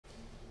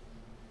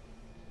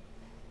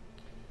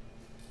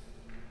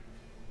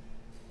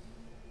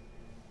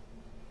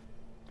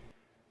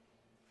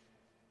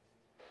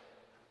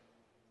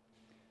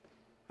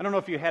I don't know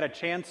if you had a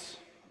chance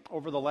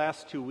over the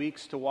last 2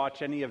 weeks to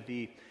watch any of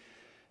the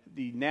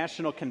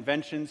national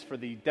conventions for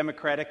the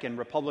Democratic and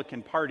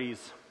Republican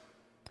parties.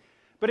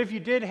 But if you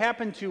did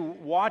happen to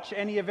watch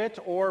any of it,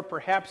 or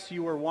perhaps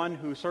you were one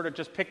who sort of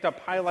just picked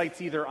up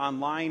highlights either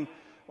online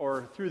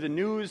or through the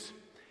news,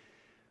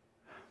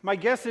 my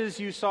guess is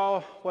you saw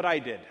what I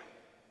did.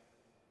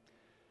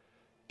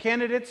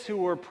 Candidates who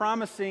were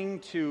promising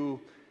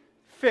to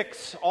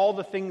fix all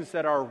the things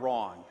that are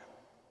wrong.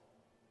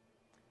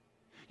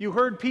 You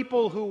heard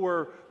people who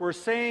were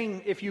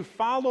saying, if you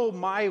follow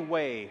my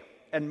way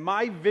and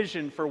my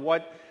vision for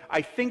what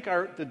I think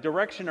the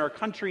direction our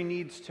country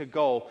needs to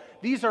go,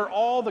 these are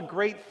all the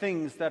great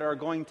things that are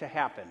going to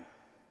happen.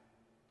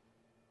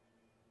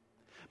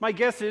 My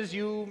guess is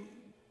you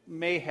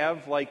may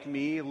have, like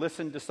me,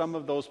 listened to some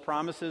of those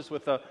promises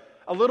with a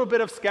little bit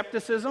of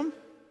skepticism.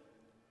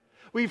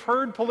 We've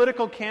heard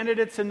political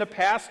candidates in the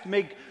past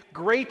make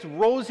great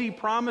rosy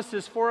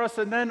promises for us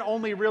and then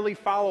only really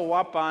follow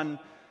up on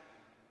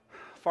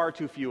far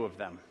too few of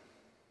them.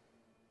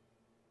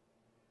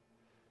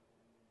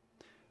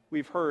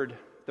 We've heard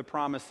the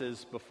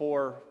promises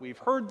before. We've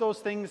heard those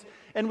things,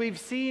 and we've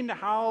seen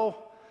how,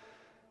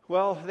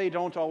 well, they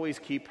don't always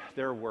keep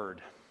their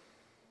word.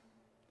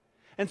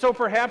 And so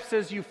perhaps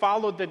as you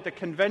followed the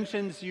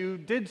conventions, you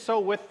did so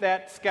with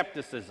that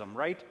skepticism,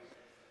 right?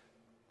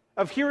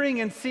 Of hearing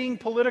and seeing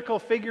political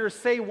figures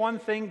say one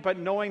thing, but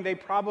knowing they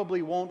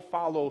probably won't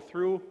follow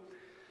through.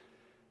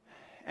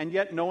 And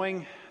yet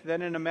knowing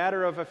that in a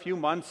matter of a few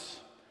months,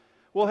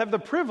 we'll have the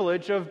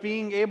privilege of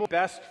being able to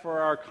best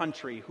for our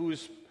country,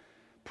 whose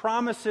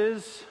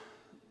promises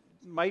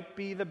might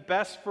be the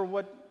best for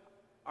what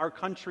our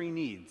country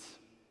needs.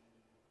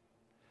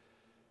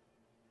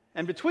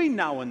 And between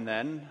now and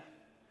then,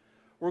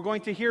 we're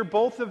going to hear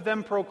both of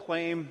them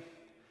proclaim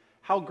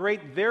how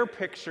great their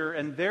picture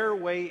and their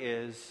way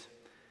is,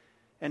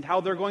 and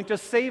how they're going to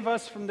save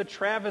us from the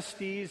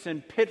travesties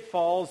and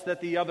pitfalls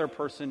that the other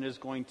person is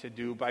going to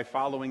do by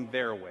following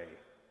their way.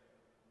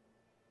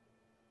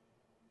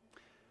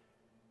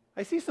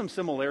 I see some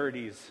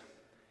similarities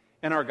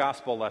in our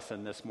gospel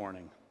lesson this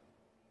morning.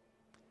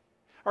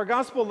 Our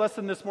gospel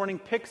lesson this morning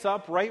picks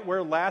up right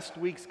where last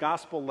week's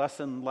gospel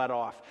lesson led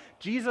off.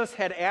 Jesus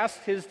had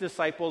asked his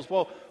disciples,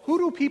 well, who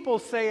do people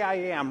say I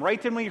am,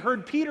 right? And we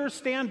heard Peter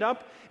stand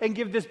up and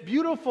give this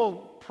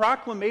beautiful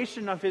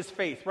proclamation of his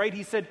faith, right?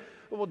 He said,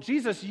 well,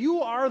 Jesus,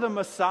 you are the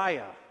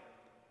Messiah.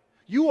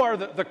 You are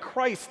the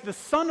Christ, the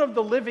Son of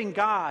the living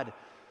God.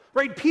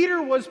 Right?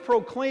 Peter was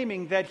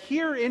proclaiming that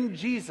here in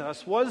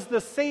Jesus was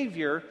the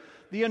Savior,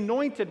 the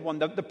anointed one,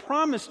 the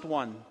promised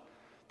one,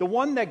 the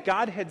one that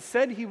God had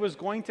said he was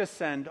going to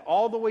send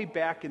all the way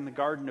back in the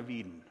Garden of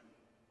Eden.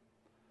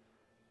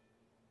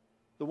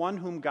 The one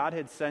whom God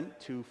had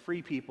sent to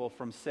free people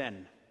from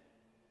sin,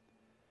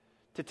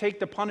 to take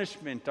the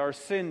punishment our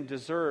sin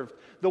deserved,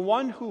 the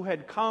one who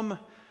had come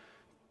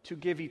to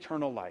give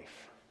eternal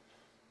life.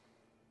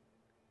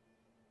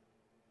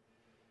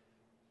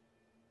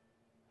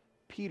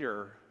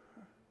 Peter,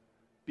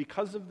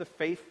 because of the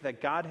faith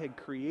that God had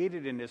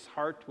created in his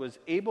heart, was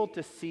able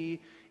to see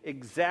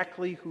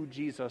exactly who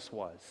Jesus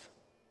was.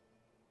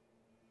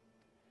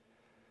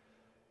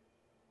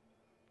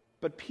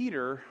 But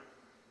Peter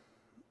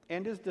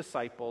and his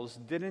disciples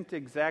didn't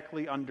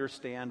exactly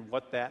understand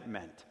what that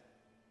meant.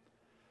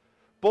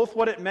 Both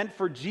what it meant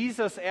for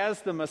Jesus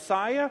as the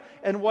Messiah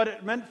and what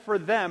it meant for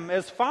them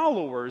as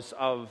followers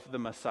of the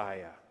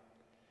Messiah.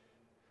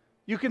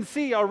 You can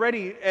see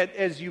already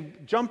as you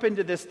jump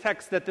into this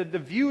text that the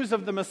views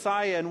of the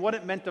Messiah and what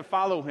it meant to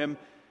follow him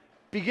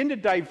begin to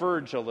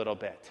diverge a little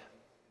bit.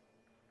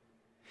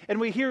 And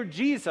we hear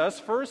Jesus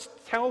first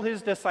tell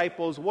his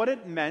disciples what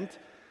it meant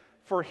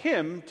for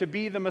him to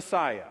be the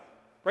Messiah.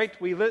 Right?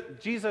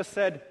 Jesus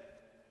said,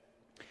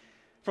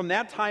 from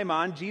that time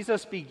on,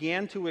 Jesus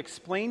began to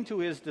explain to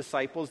his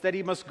disciples that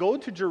he must go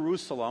to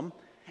Jerusalem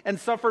and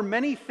suffer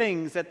many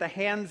things at the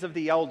hands of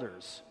the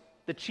elders,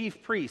 the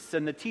chief priests,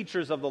 and the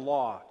teachers of the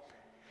law,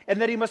 and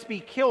that he must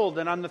be killed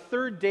and on the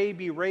third day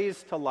be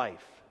raised to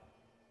life.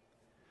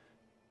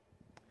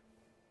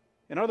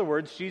 In other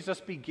words,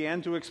 Jesus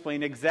began to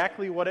explain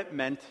exactly what it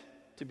meant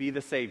to be the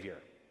Savior.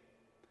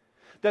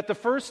 That the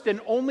first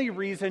and only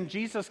reason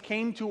Jesus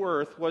came to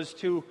earth was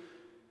to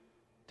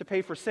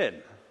pay for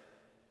sin.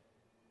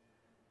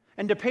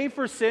 And to pay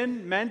for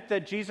sin meant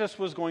that Jesus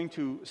was going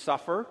to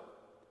suffer.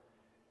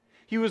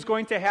 He was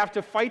going to have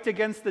to fight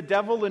against the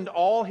devil and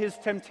all his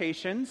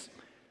temptations.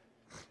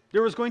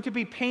 There was going to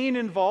be pain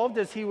involved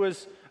as he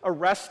was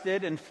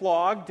arrested and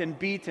flogged and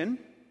beaten.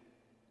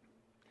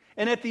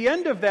 And at the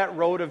end of that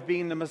road of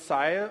being the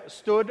Messiah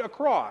stood a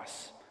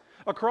cross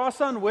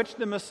on which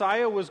the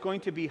Messiah was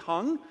going to be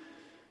hung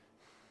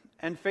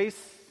and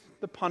face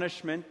the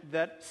punishment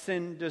that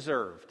sin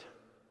deserved.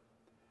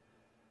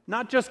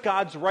 Not just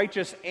God's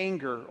righteous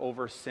anger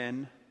over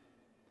sin,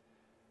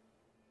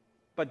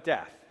 but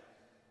death.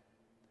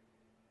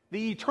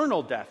 The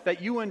eternal death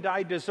that you and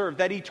I deserve,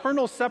 that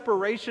eternal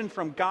separation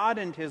from God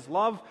and his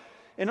love.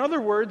 In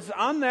other words,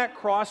 on that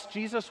cross,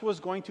 Jesus was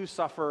going to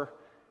suffer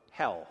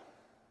hell.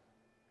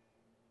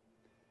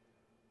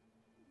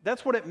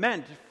 That's what it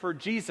meant for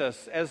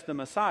Jesus as the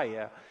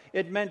Messiah.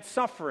 It meant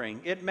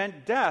suffering. It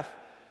meant death.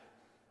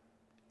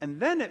 And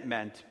then it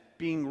meant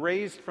being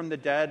raised from the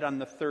dead on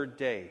the third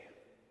day.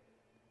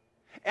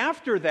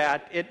 After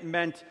that, it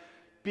meant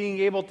being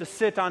able to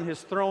sit on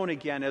his throne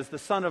again as the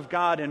Son of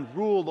God and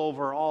rule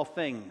over all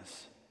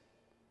things.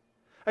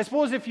 I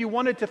suppose if you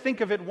wanted to think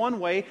of it one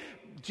way,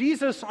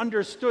 Jesus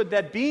understood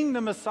that being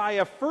the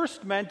Messiah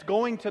first meant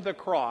going to the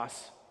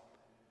cross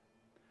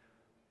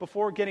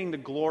before getting the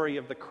glory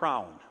of the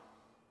crown.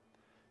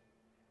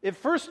 It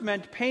first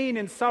meant pain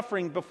and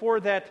suffering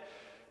before that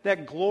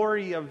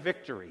glory of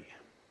victory.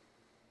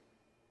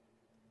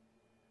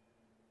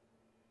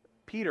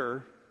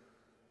 Peter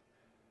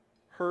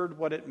heard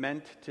what it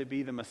meant to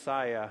be the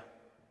Messiah,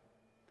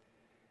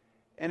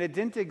 and it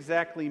didn't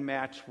exactly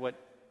match what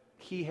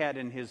he had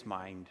in his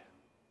mind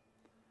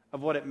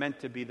of what it meant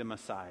to be the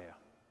Messiah.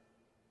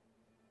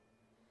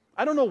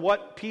 I don't know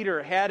what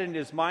Peter had in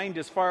his mind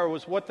as far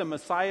as what the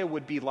Messiah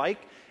would be like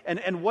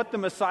and what the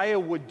Messiah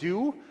would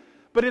do,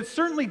 but it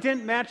certainly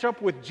didn't match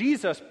up with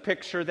Jesus'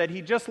 picture that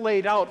he just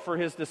laid out for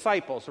his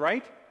disciples,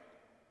 right?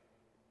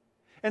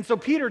 And so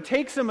Peter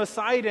takes him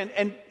aside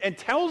and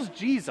tells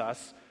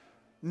Jesus,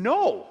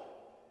 no,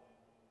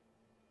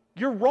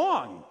 you're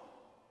wrong.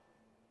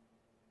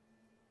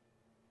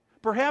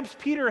 Perhaps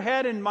Peter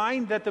had in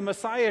mind that the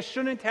Messiah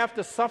shouldn't have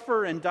to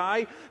suffer and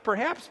die.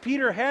 Perhaps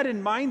Peter had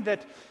in mind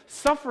that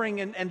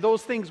suffering and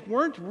those things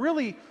weren't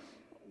really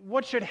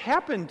what should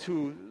happen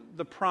to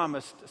the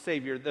promised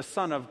Savior, the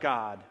Son of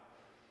God.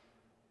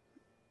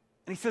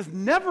 And he says,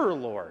 never,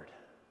 Lord.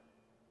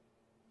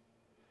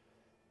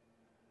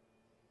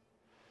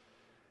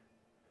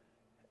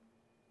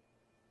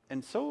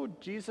 And so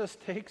Jesus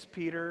takes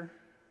Peter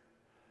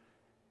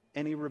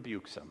and he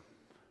rebukes him.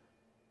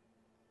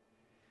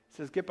 He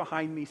says, get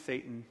behind me,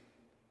 Satan.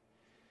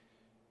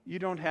 You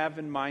don't have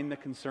in mind the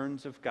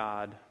concerns of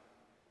God,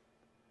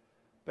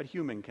 but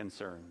human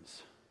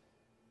concerns.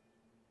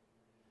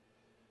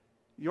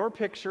 Your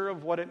picture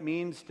of what it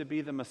means to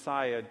be the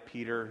Messiah,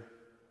 Peter,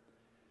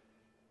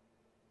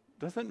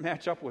 doesn't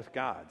match up with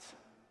God's.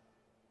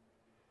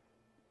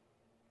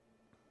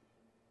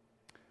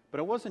 But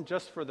it wasn't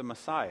just for the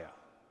Messiah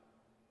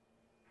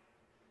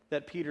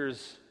that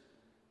Peter's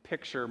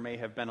picture may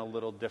have been a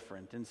little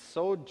different. And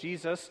so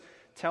Jesus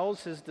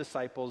tells his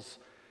disciples,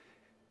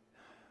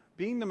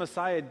 being the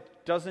Messiah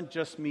doesn't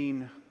just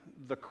mean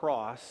the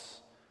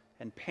cross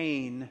and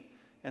pain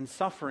and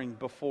suffering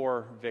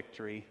before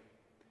victory.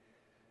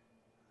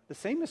 The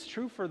same is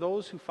true for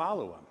those who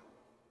follow him.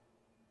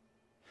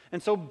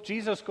 And so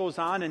Jesus goes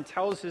on and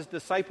tells his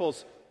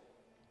disciples,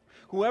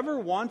 whoever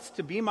wants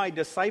to be my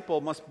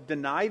disciple must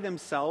deny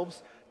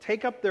themselves,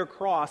 take up their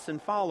cross, and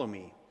follow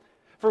me.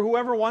 For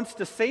whoever wants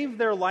to save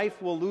their life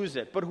will lose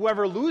it, but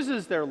whoever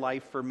loses their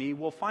life for me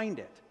will find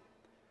it.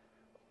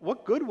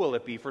 What good will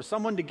it be for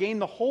someone to gain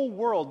the whole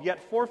world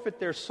yet forfeit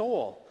their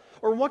soul?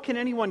 Or what can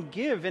anyone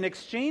give in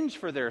exchange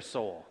for their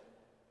soul?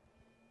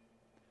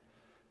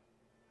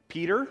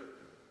 Peter,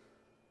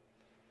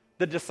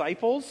 the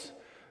disciples,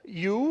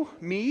 you,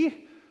 me, do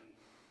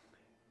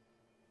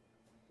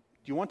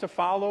you want to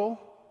follow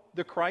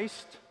the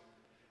Christ,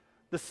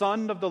 the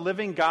Son of the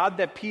living God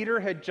that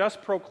Peter had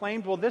just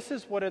proclaimed? Well, this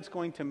is what it's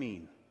going to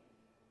mean.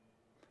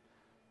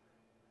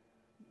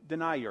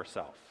 Deny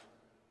yourself.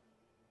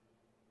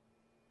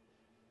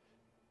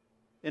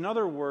 In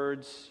other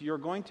words, you're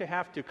going to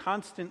have to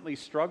constantly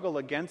struggle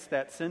against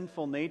that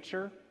sinful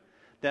nature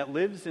that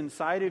lives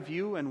inside of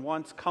you and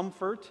wants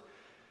comfort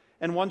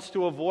and wants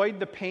to avoid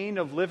the pain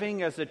of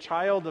living as a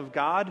child of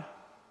God,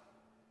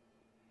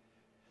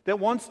 that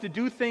wants to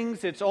do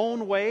things its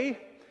own way,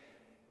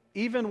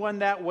 even when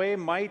that way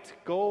might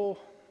go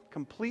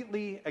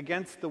completely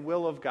against the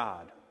will of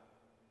God.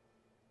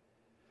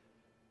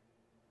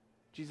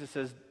 Jesus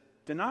says,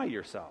 deny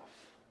yourself.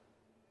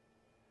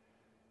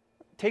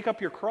 Take up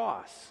your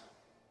cross.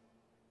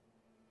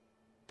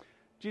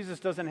 Jesus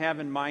doesn't have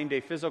in mind a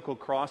physical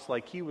cross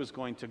like he was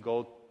going to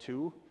go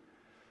to,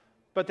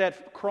 but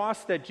that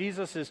cross that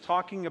Jesus is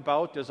talking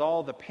about is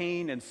all the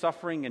pain and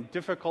suffering and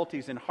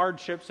difficulties and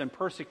hardships and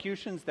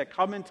persecutions that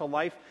come into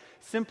life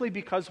simply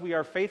because we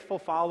are faithful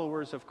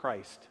followers of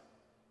Christ.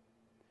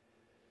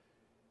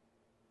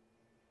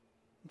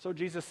 And so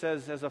Jesus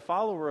says, as a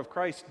follower of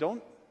Christ,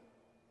 don't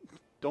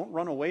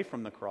run away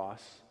from the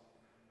cross.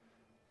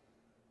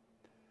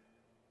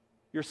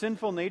 Your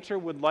sinful nature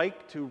would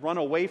like to run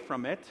away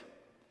from it.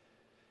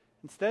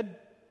 Instead,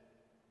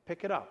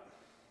 pick it up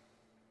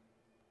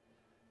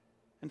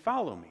and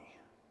follow me.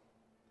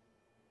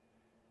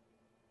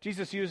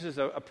 Jesus uses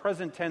a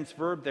present tense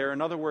verb there.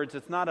 In other words,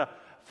 it's not a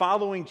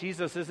following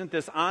Jesus isn't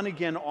this on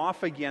again,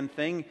 off again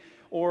thing,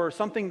 or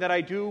something that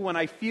I do when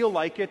I feel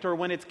like it or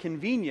when it's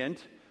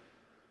convenient,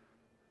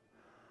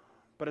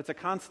 but it's a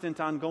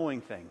constant,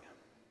 ongoing thing.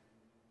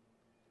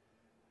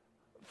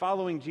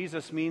 Following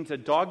Jesus means a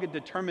dogged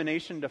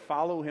determination to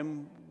follow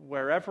him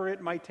wherever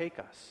it might take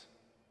us.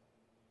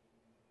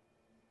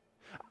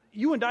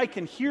 You and I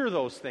can hear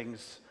those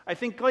things, I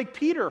think, like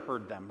Peter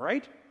heard them,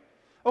 right?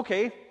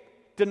 Okay,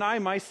 deny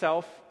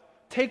myself,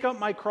 take up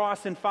my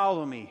cross, and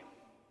follow me.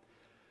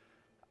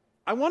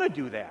 I want to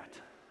do that.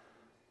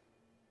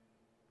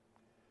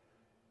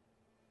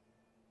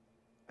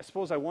 I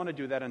suppose I want to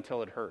do that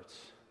until it hurts.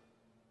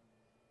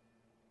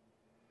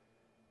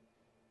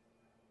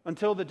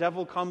 Until the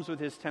devil comes with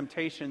his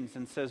temptations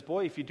and says,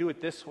 boy, if you do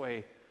it this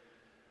way,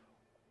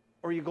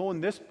 or you go in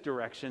this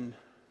direction,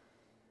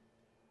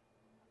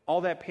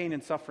 all that pain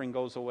and suffering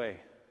goes away.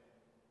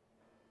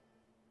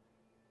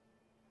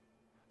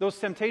 Those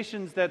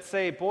temptations that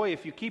say, boy,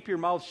 if you keep your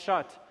mouth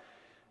shut,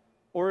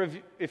 or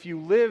if you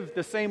live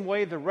the same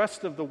way the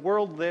rest of the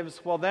world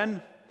lives, well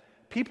then,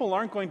 people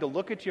aren't going to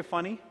look at you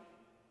funny.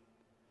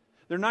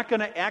 They're not going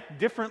to act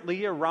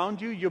differently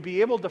around you. You'll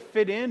be able to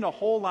fit in a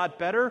whole lot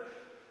better.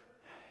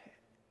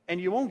 And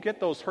you won't get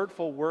those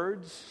hurtful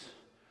words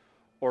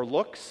or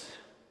looks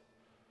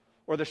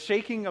or the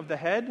shaking of the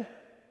head.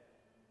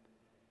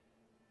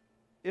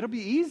 It'll be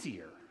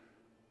easier.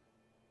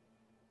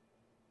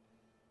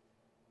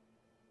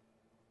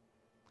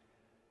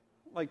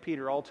 Like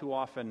Peter, all too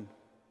often,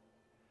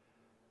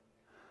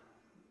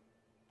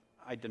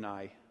 I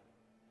deny.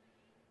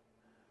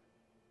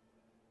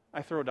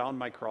 I throw down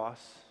my cross.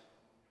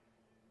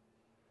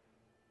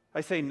 I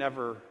say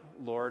never,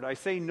 Lord. I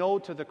say no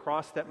to the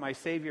cross that my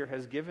Savior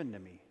has given to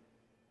me.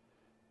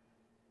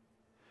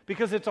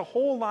 Because it's a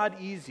whole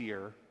lot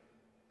easier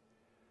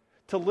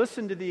to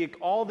listen to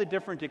all the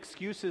different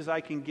excuses I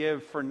can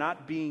give for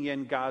not being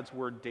in God's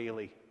Word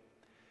daily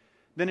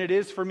than it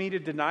is for me to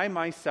deny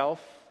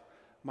myself,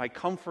 my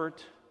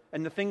comfort,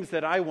 and the things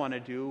that I want to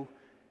do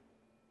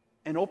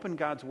and open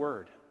God's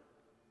Word.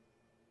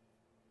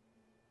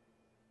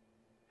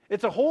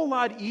 It's a whole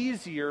lot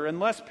easier and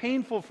less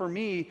painful for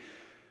me,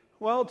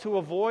 well, to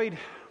avoid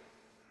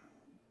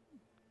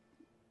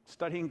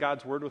studying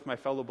God's Word with my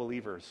fellow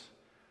believers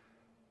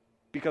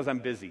because I'm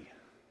busy,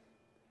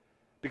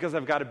 because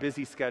I've got a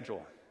busy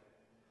schedule,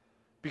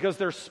 because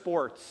there's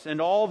sports and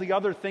all the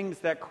other things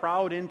that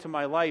crowd into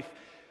my life.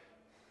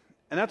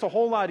 And that's a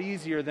whole lot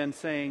easier than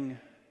saying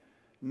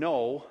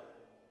no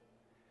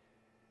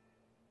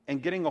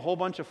and getting a whole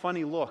bunch of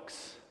funny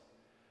looks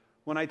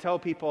when I tell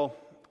people,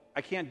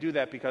 I can't do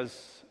that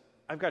because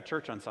I've got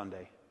church on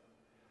Sunday.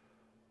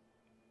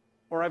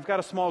 Or I've got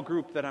a small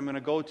group that I'm going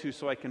to go to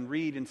so I can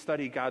read and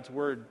study God's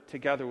Word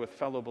together with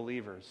fellow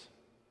believers.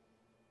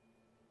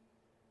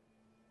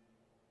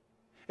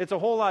 It's a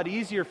whole lot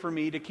easier for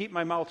me to keep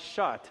my mouth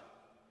shut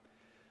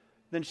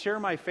than share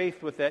my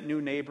faith with that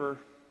new neighbor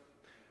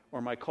or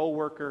my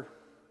coworker.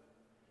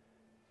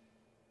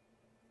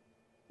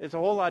 It's a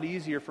whole lot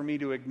easier for me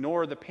to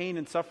ignore the pain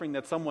and suffering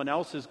that someone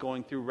else is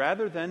going through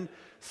rather than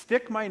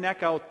stick my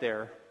neck out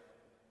there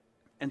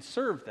and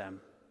serve them,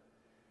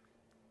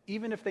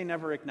 even if they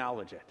never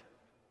acknowledge it.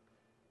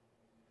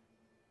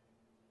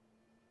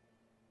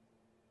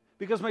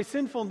 Because my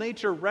sinful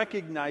nature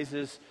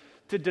recognizes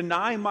to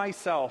deny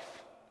myself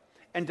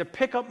and to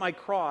pick up my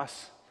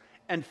cross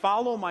and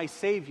follow my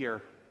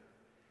Savior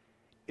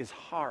is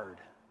hard.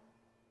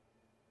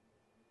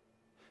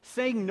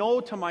 Saying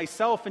no to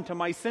myself and to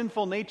my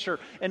sinful nature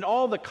and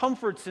all the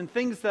comforts and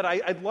things that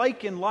I'd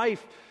like in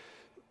life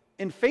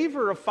in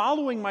favor of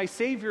following my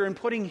Savior and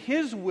putting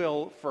His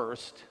will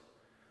first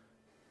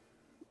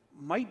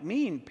might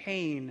mean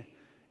pain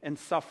and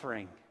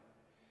suffering.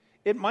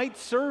 It might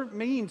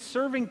mean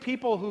serving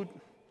people who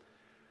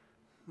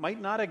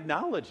might not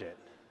acknowledge it.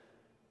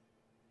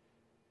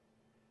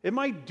 It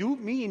might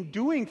mean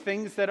doing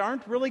things that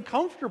aren't really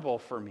comfortable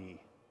for me.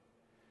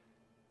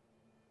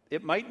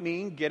 It might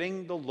mean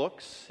getting the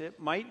looks. It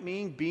might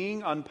mean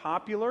being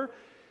unpopular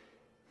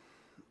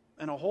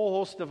and a whole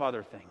host of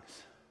other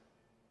things.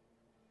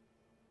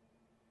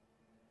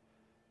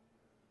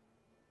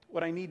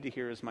 What I need to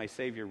hear is my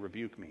Savior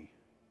rebuke me.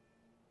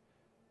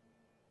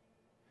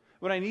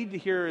 What I need to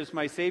hear is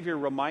my Savior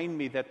remind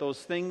me that those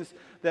things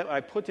that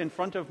I put in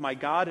front of my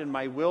God and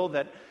my will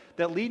that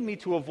lead me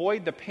to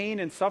avoid the pain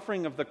and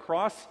suffering of the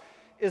cross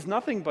is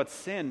nothing but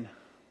sin.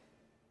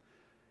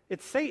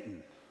 It's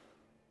Satan.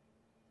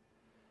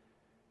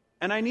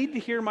 And I need to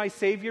hear my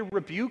Savior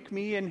rebuke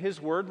me in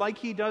His Word like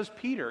He does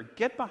Peter.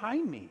 Get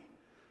behind me.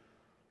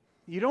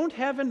 You don't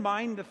have in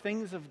mind the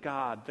things of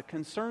God, the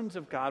concerns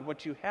of God.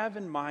 What you have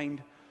in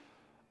mind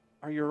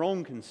are your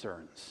own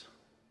concerns.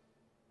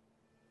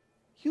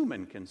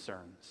 Human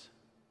concerns.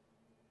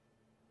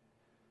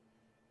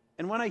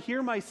 And when I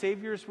hear my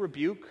Savior's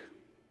rebuke,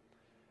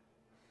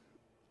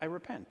 I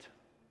repent.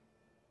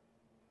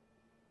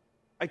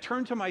 I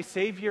turn to my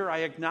Savior, I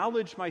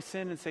acknowledge my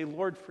sin and say,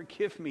 Lord,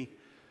 forgive me.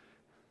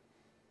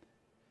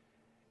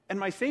 And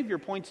my Savior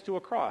points to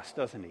a cross,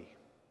 doesn't He?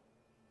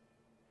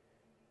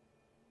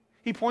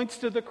 He points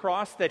to the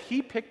cross that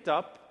He picked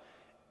up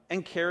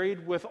and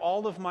carried with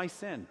all of my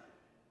sin.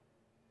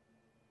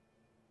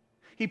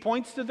 He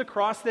points to the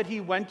cross that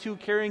He went to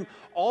carrying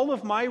all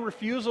of my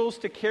refusals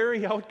to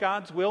carry out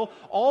God's will,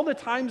 all the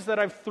times that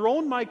I've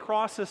thrown my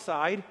cross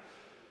aside.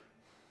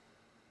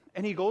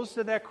 And He goes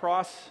to that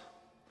cross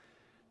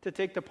to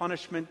take the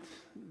punishment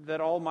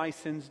that all my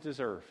sins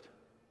deserved.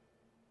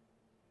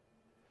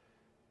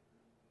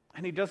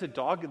 And he does it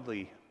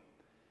doggedly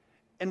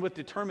and with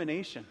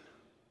determination.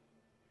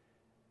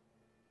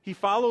 He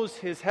follows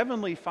his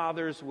heavenly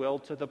Father's will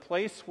to the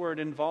place where it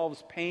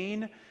involves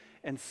pain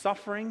and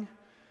suffering,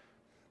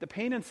 the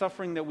pain and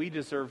suffering that we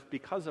deserve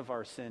because of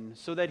our sin,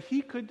 so that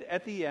he could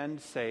at the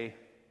end say,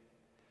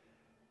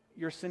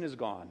 "Your sin is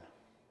gone.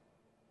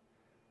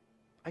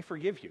 I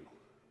forgive you."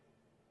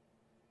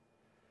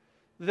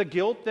 The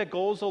guilt that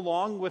goes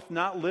along with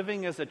not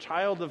living as a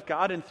child of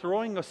God and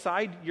throwing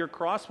aside your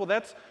cross, well,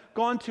 that's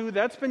gone too.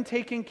 That's been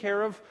taken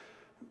care of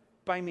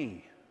by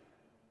me.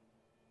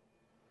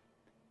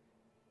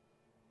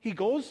 He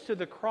goes to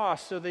the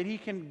cross so that he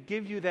can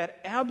give you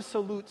that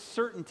absolute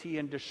certainty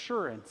and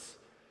assurance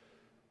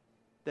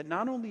that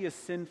not only is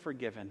sin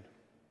forgiven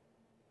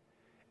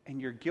and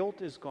your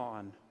guilt is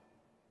gone,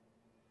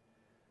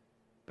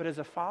 but as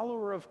a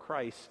follower of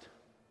Christ,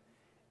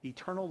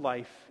 eternal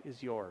life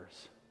is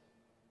yours.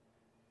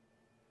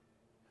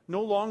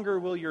 No longer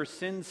will your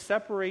sins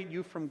separate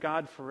you from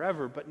God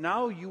forever, but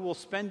now you will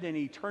spend an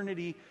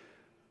eternity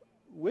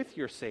with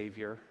your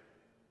Savior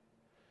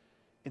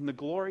in the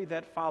glory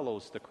that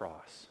follows the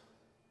cross.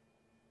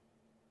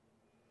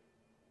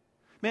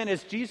 Man,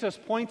 as Jesus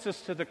points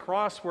us to the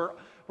cross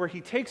where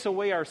he takes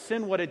away our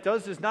sin, what it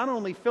does is not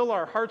only fill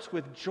our hearts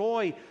with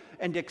joy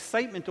and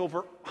excitement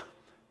over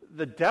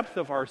the depth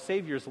of our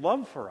Savior's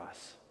love for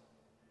us,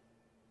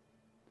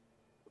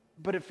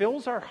 but it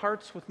fills our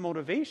hearts with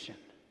motivation.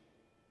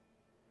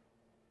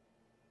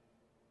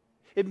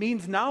 It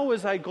means now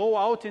as I go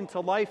out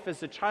into life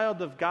as a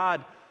child of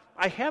God,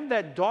 I have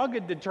that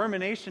dogged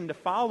determination to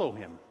follow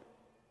him.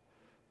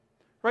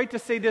 Right? To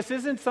say this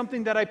isn't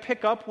something that I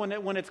pick up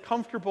when it's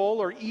comfortable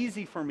or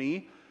easy for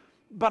me,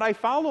 but I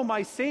follow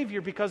my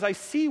Savior because I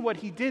see what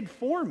he did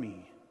for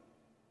me.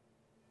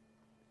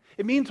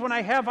 It means when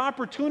I have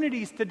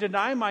opportunities to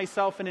deny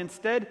myself and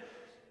instead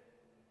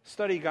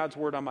study God's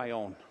Word on my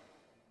own.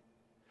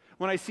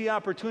 When I see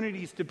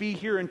opportunities to be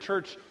here in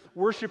church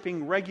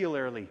worshiping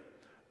regularly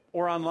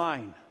or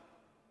online.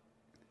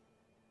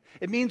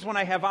 It means when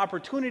I have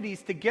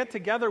opportunities to get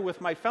together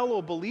with my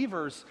fellow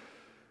believers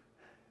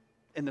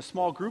in the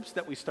small groups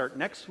that we start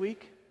next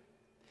week.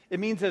 It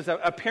means as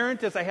a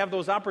parent, as I have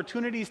those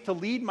opportunities to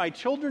lead my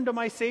children to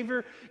my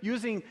Savior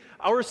using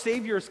our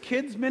Savior's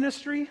kids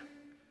ministry.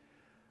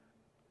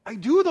 I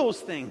do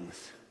those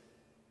things.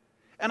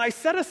 And I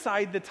set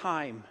aside the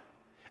time.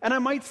 And I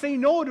might say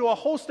no to a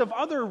host of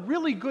other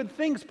really good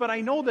things, but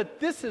I know that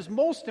this is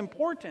most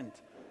important.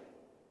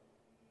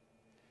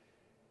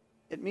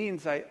 It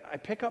means I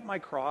pick up my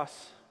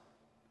cross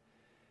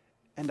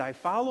and I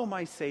follow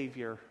my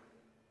Savior,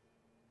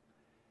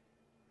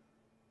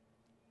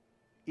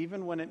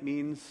 even when it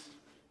means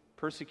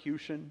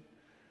persecution,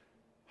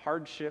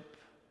 hardship,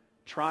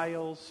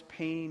 trials,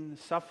 pain,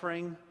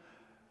 suffering,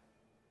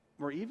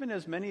 or even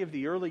as many of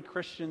the early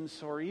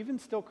Christians, or even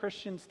still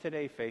Christians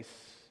today, face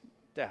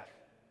death.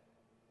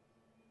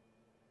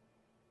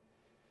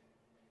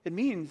 It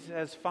means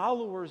as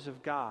followers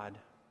of God,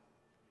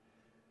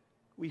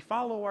 we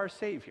follow our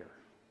Savior,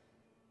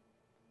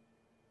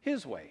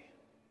 his way,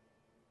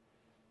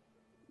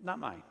 not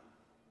mine.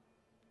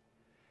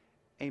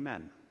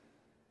 Amen.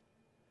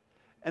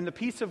 And the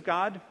peace of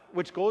God,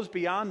 which goes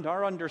beyond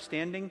our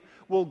understanding,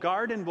 will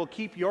guard and will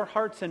keep your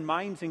hearts and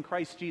minds in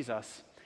Christ Jesus.